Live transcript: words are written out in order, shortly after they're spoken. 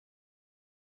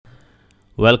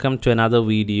Welcome to another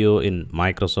video in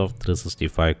Microsoft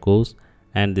 365 course,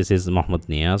 and this is Mohammed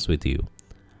Niaz with you.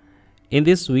 In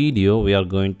this video we are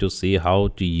going to see how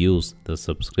to use the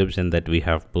subscription that we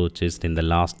have purchased in the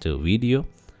last video.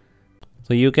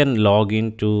 So you can log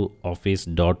into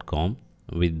office.com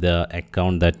with the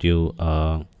account that you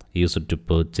used to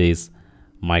purchase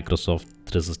Microsoft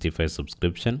 365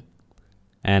 subscription,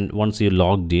 and once you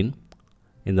logged in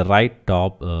the right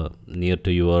top near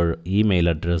to your email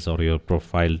address or your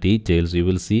profile details, you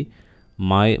will see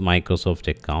my Microsoft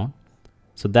account.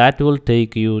 So that will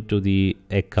take you to the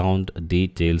account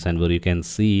details, and where you can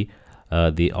see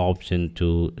the option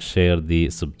to share the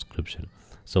subscription.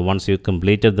 So once you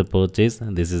completed the purchase,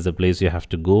 this is the place you have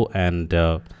to go and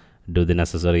do the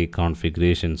necessary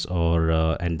configurations or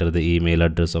enter the email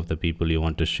address of the people you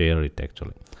want to share it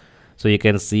actually. So you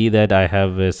can see that I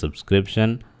have a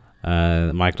subscription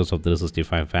Microsoft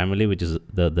 365 family, which is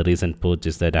the recent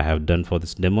purchase that I have done for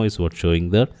this demo is what's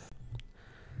showing there.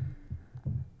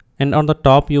 And on the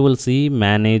top you will see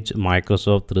manage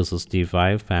Microsoft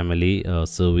 365 family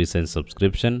service and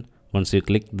subscription. Once you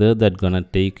click there, that's gonna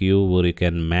take you where you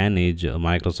can manage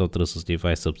Microsoft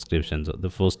 365 subscriptions. So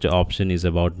the first option is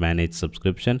about manage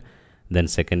subscription, then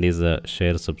second is a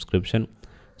share subscription.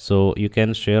 So you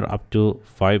can share up to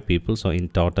 5 people, so in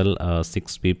total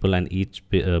 6 people, and each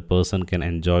person can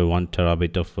enjoy 1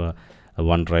 terabyte of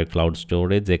OneDrive cloud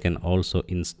storage. They can also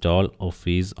install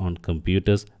Office on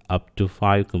computers up to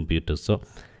 5 computers. So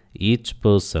each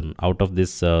person out of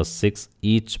this 6,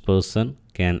 each person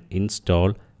can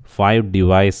install 5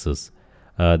 devices,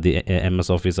 the MS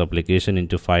Office application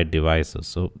into 5 devices.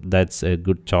 So that's a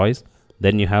good choice.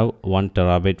 Then you have 1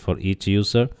 terabyte for each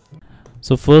user.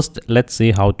 So first let's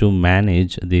see how to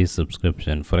manage the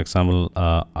subscription. For example,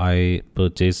 I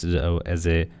purchased as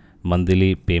a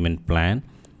monthly payment plan.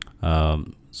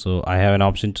 So I have an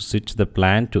option to switch the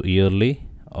plan to yearly,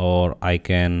 or I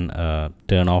can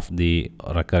turn off the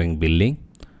recurring billing.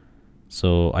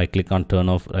 So I click on turn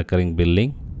off recurring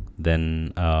billing.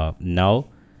 Then now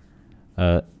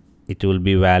it will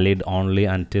be valid only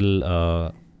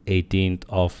until 18th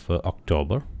of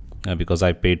October because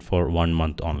I paid for 1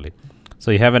 month only. So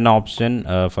you have an option,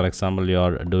 for example, you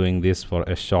are doing this for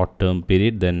a short-term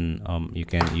period, then you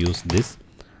can use this.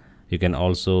 You can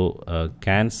also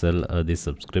cancel the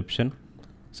subscription.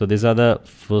 So these are the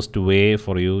first way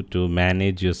for you to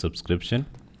manage your subscription.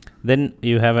 Then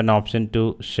you have an option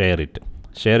to share it.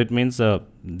 Share it means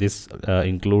this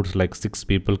includes like 6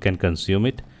 people can consume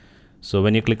it. So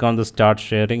when you click on the start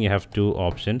sharing, you have 2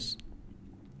 options.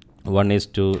 One is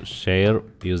to share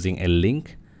using a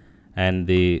link, and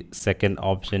the second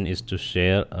option is to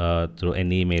share through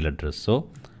an email address. So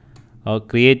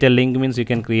create a link means you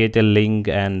can create a link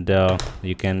and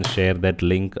you can share that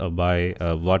link by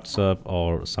WhatsApp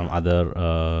or some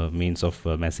other means of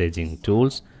messaging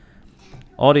tools,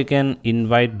 or you can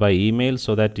invite by email,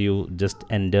 so that you just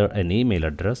enter an email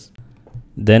address,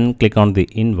 then click on the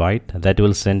invite. That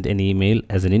will send an email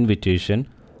as an invitation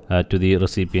to the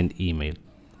recipient email.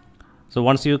 So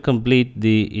once you complete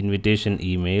the invitation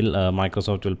email,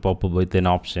 Microsoft will pop up with an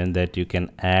option that you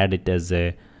can add it as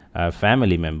a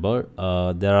family member.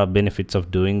 There are benefits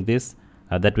of doing this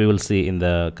that we will see in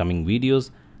the coming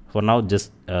videos. For now,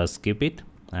 just skip it,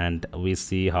 and we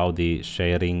see how the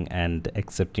sharing and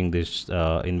accepting this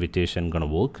invitation gonna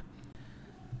work.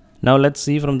 Now let's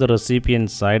see from the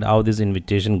recipient side how this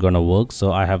invitation gonna work.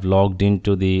 So I have logged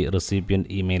into the recipient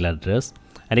email address,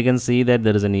 and you can see that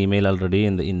there is an email already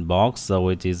in the inbox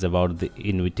which is about the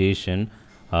invitation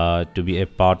to be a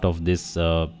part of this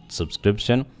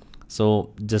subscription. So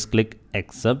just click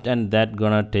accept, and that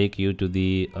gonna take you to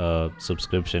the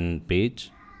subscription page.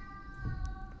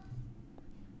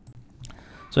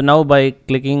 So now by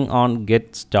clicking on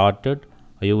get started,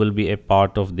 you will be a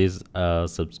part of this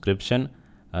subscription.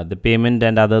 The payment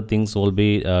and other things will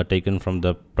be taken from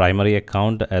the primary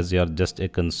account, as you are just a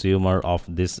consumer of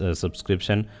this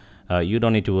subscription. You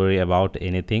don't need to worry about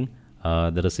anything.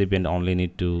 The recipient only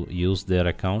need to use their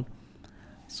account.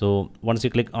 So once you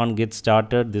click on get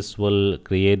started, this will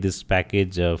create this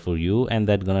package for you, and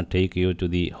that's gonna take you to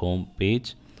the home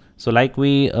page. So like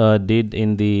we did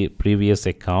in the previous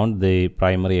account, the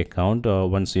primary account,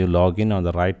 once you log in, on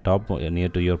the right top near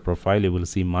to your profile, you will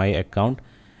see my account.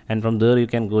 And from there you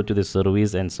can go to the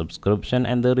service and subscription,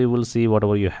 and there you will see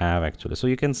whatever you have actually. So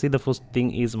you can see the first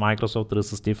thing is Microsoft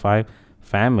 365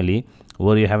 family,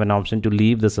 where you have an option to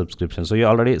leave the subscription. So you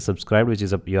already subscribed, which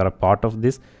is you are a part of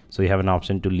this, so you have an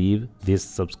option to leave this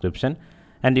subscription.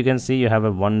 And you can see you have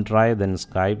a OneDrive, then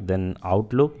Skype, then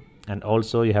Outlook, and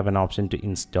also you have an option to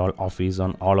install Office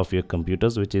on all of your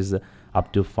computers, which is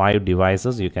up to 5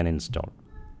 devices you can install.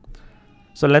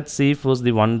 So let's see first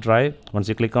the OneDrive. Once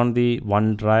you click on the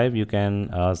OneDrive, you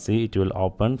can see it will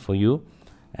open for you.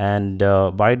 And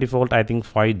by default, I think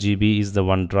 5 GB is the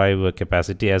OneDrive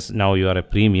capacity, as now you are a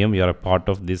premium, you are a part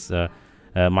of this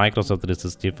Microsoft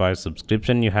 365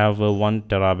 subscription. You have a 1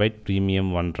 terabyte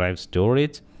premium OneDrive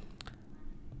storage.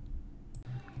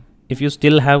 If you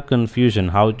still have confusion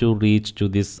how to reach to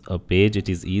this page, it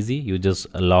is easy. You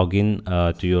just log in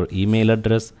to your email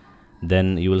address,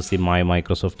 then you will see my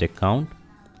Microsoft account,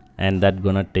 and that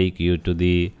gonna take you to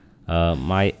the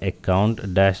my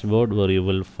account dashboard, where you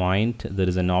will find there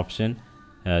is an option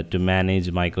to manage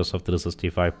Microsoft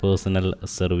 365 personal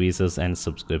services and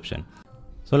subscription.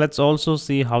 So let's also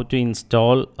see how to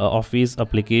install Office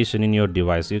application in your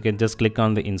device. You can just click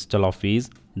on the install Office,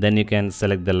 then you can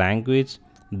select the language,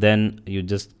 then you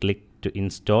just click to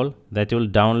install. That will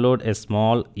download a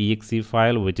small exe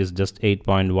file which is just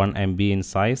 8.1 MB in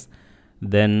size.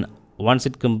 Then once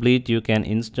it complete, you can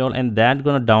install, and that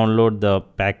gonna download the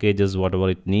packages whatever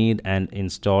it need and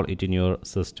install it in your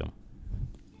system.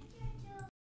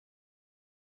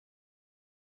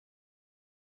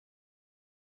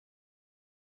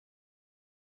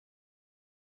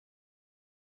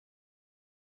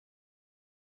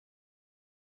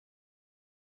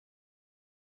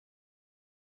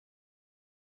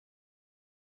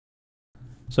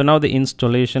 So now the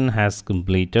installation has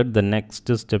completed. The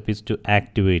next step is to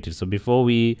activate it. So before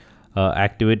we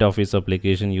activate Office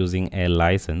application using a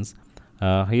license,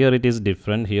 here it is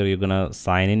different. Here you're gonna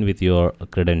sign in with your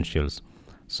credentials.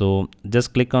 So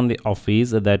just click on the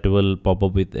Office, that will pop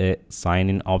up with a sign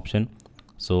in option.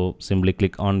 So simply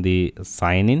click on the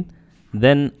sign in,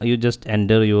 then you just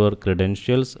enter your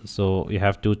credentials. So you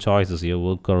have two choices here,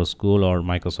 work or school or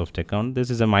Microsoft account. This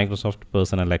is a Microsoft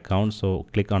personal account, so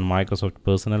click on Microsoft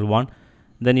personal one,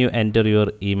 then you enter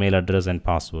your email address and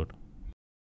password.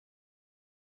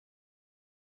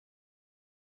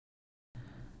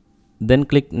 Then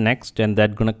click next, and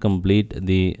that's gonna complete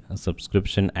the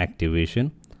subscription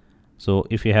activation. So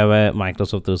if you have a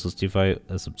Microsoft 365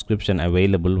 subscription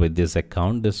available with this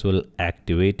account, this will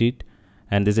activate it.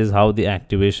 And this is how the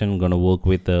activation gonna work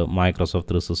with Microsoft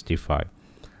 365.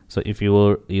 So if you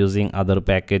were using other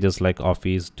packages like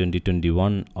Office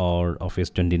 2021 or Office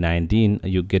 2019,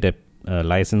 you get a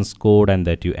license code, and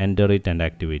that you enter it and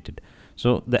activate it.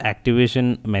 So the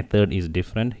activation method is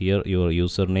different. Here your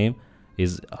username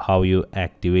is how you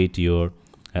activate your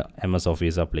MS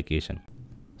Office application.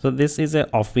 So this is a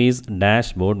Office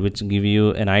dashboard which give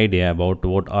you an idea about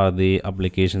what are the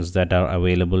applications that are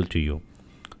available to you.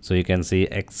 So you can see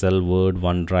Excel, Word,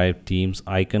 OneDrive, Teams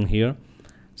icon here.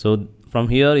 So from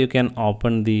here you can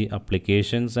open the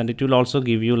applications, and it will also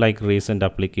give you like recent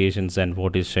applications and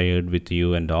what is shared with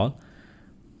you and all.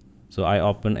 So I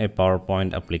open a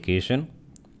PowerPoint application.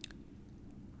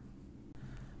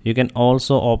 You can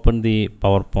also open the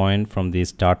PowerPoint from the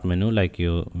start menu like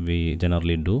we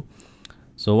generally do.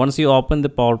 So once you open the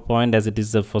PowerPoint, as it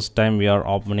is the first time we are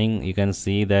opening, you can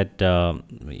see that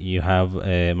you have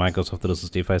a Microsoft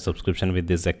 365 subscription with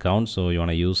this account. So you want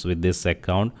to use with this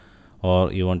account,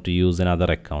 or you want to use another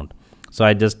account. So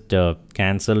I just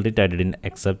cancelled it. I didn't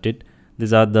accept it.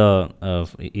 These are the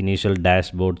initial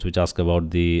dashboards which ask about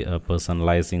the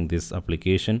personalizing this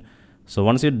application. So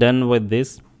once you're done with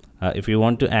this, if you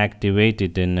want to activate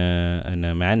it in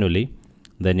manually,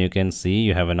 then you can see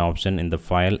you have an option in the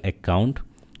file account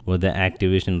where the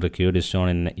activation record is shown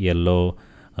in yellow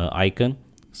icon.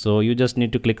 So you just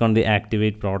need to click on the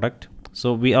activate product.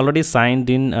 So we already signed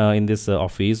in this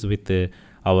Office with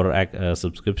our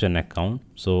subscription account,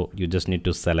 so you just need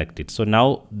to select it. So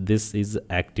now this is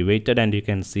activated, and you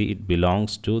can see it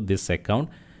belongs to this account,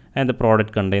 and the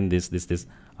product contain this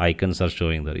icons are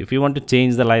showing there. If you want to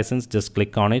change the license, just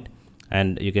click on it,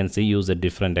 and you can see use a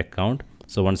different account.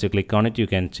 So once you click on it, you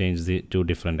can change the two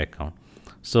different account.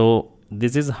 So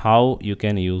this is how you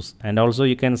can use, and also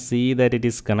you can see that it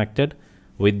is connected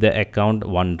with the account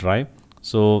OneDrive.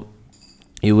 So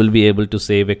you will be able to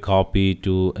save a copy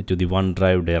to the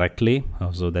OneDrive directly.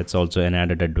 So that's also an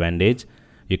added advantage.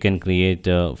 You can create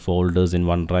folders in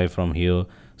OneDrive from here.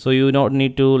 So you don't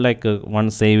need to like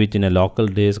once save it in a local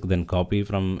disk, then copy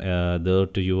from there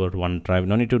to your OneDrive.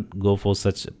 No need to go for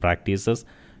such practices.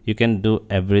 You can do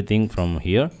everything from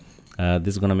here. This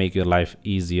is gonna make your life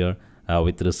easier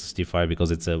with 365, because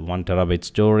it's a 1 terabyte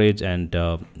storage, and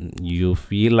you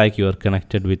feel like you are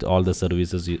connected with all the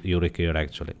services you require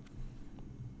actually.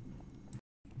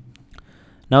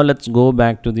 Now let's go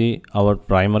back to our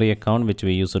primary account which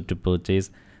we used to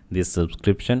purchase this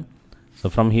subscription. So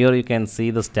from here you can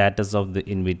see the status of the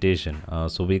invitation.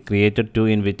 So we created two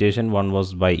invitations. One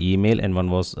was by email and one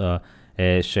was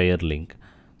a share link.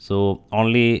 So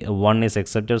only one is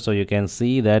accepted, so you can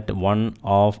see that one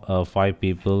of 5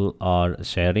 people are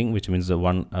sharing, which means the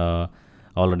one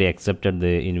already accepted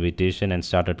the invitation and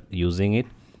started using it.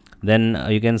 Then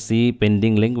you can see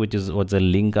pending link, which is what's a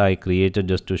link I created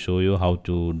just to show you how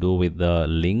to do with the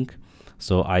link.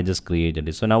 So I just created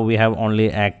it. So now we have only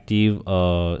active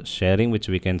sharing, which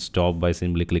we can stop by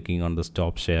simply clicking on the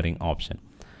stop sharing option.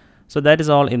 So that is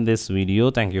all in this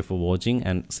video. Thank you for watching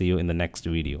and see you in the next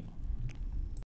video.